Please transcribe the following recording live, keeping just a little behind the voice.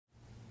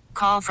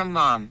Call from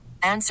mom.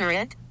 Answer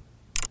it.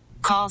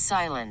 Call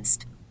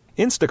silenced.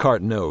 Instacart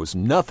knows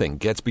nothing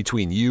gets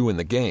between you and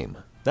the game.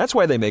 That's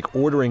why they make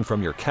ordering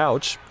from your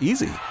couch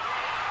easy.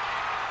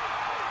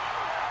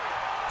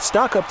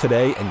 Stock up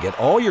today and get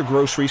all your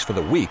groceries for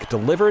the week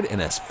delivered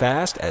in as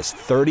fast as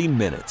 30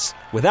 minutes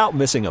without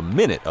missing a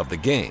minute of the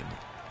game.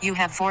 You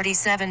have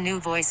 47 new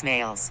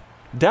voicemails.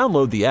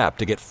 Download the app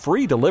to get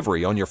free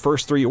delivery on your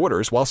first 3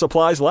 orders while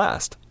supplies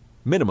last.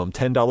 Minimum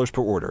 $10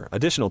 per order.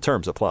 Additional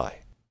terms apply.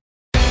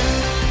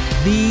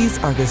 These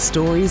are the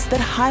stories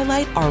that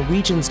highlight our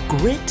region's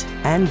grit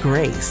and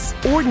grace.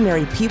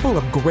 Ordinary people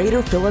of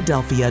Greater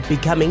Philadelphia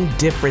becoming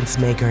difference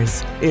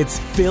makers. It's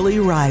Philly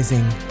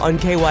Rising on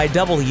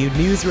KYW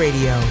News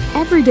Radio.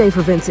 Every day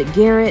for Vincent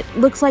Garrett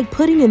looks like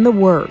putting in the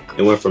work.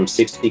 It went from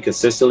 60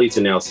 consistently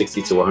to now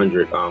 60 to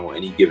 100 on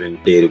any given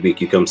day of the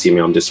week. You come see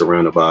me, I'm just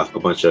surrounded by a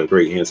bunch of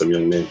great, handsome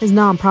young men. His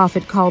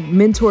nonprofit called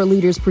Mentor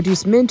Leaders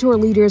Produce Mentor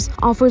Leaders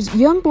offers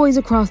young boys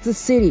across the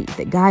city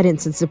the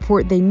guidance and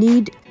support they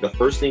need. The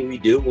first thing we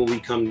do when we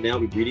come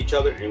down, we greet each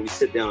other and we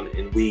sit down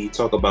and we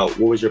talk about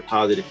what was your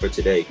positive for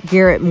today.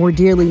 Garrett, more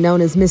dearly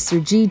known as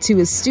Mr. G to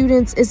his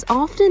students, is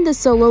often the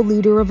solo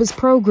leader of his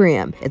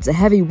program. It's a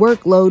heavy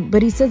workload,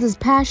 but he says his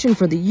passion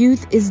for the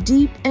youth is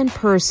deep and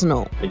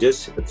personal. And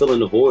just filling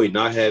the void,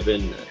 not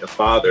having a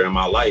father in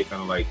my life,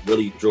 kind of like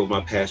really drove my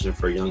passion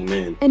for young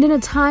men. And in a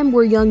time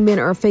where young men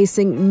are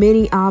facing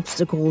many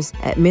obstacles,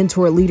 at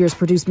Mentor Leaders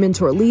Produce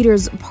Mentor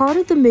Leaders, part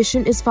of the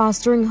mission is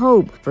fostering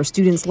hope for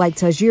students like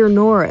Tajir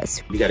Norris.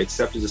 We got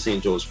accepted to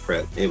St. Joe's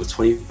Prep. And it was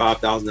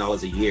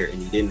 $25,000 a year, and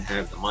he didn't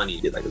have the money.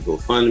 He did like a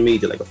GoFundMe,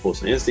 did like a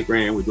post on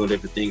Instagram. We're doing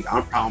different things.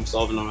 I'm problem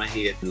solving on my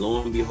head. And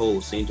lo and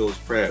behold, St. Joe's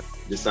Prep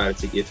decided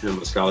to give him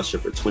a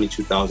scholarship for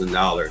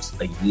 $22,000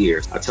 a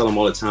year. I tell him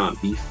all the time,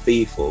 be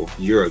faithful.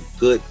 You're a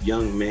good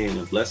young man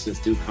and blessings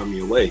do come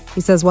your way. He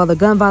says while the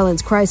gun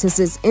violence crisis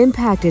has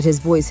impacted his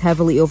voice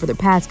heavily over the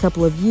past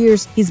couple of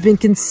years, he's been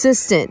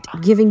consistent,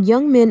 giving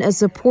young men a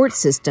support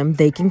system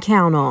they can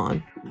count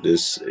on.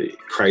 This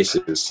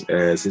crisis,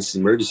 as this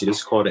emergency,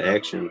 this call to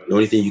action, the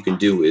only thing you can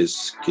do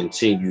is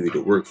continue to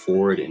work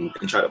forward and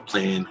try to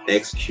plan,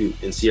 execute,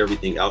 and see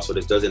everything else so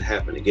this doesn't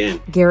happen again.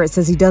 Garrett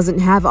says he doesn't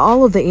have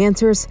all of the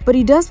answers, but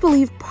he does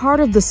believe part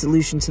of the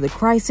solution to the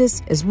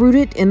crisis is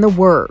rooted in the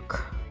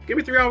work. Give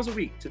me 3 hours a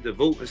week to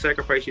devote and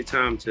sacrifice your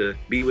time to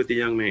be with the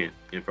young man.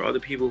 And for other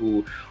people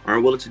who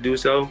aren't willing to do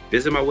so,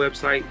 visit my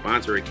website,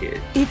 Sponsor a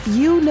Kid. If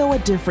you know a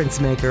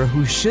difference maker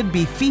who should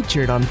be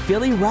featured on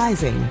Philly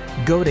Rising,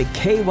 go to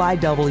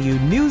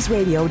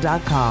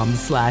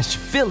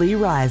kywnewsradio.com/Philly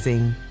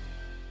Rising.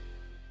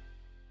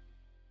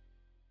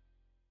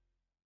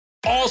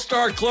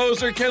 All-star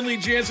closer Kenley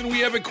Jansen,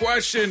 we have a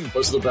question.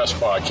 What's the best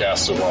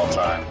podcast of all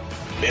time?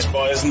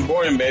 Baseball isn't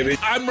boring, baby.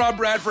 I'm Rob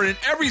Bradford, and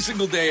every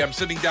single day I'm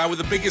sitting down with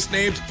the biggest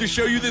names to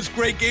show you this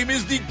great game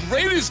is the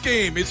greatest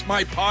game. It's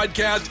my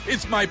podcast.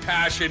 It's my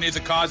passion. It's a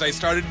cause I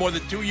started more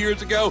than 2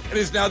 years ago and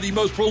is now the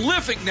most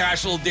prolific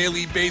national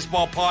daily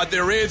baseball pod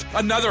there is.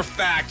 Another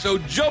fact, so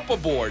jump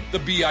aboard the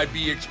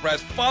BIB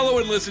Express. Follow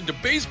and listen to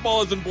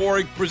Baseball Isn't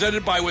Boring,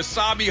 presented by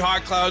Wasabi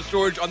Hot Cloud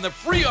Storage on the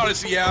free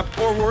Odyssey app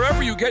or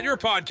wherever you get your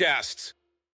podcasts.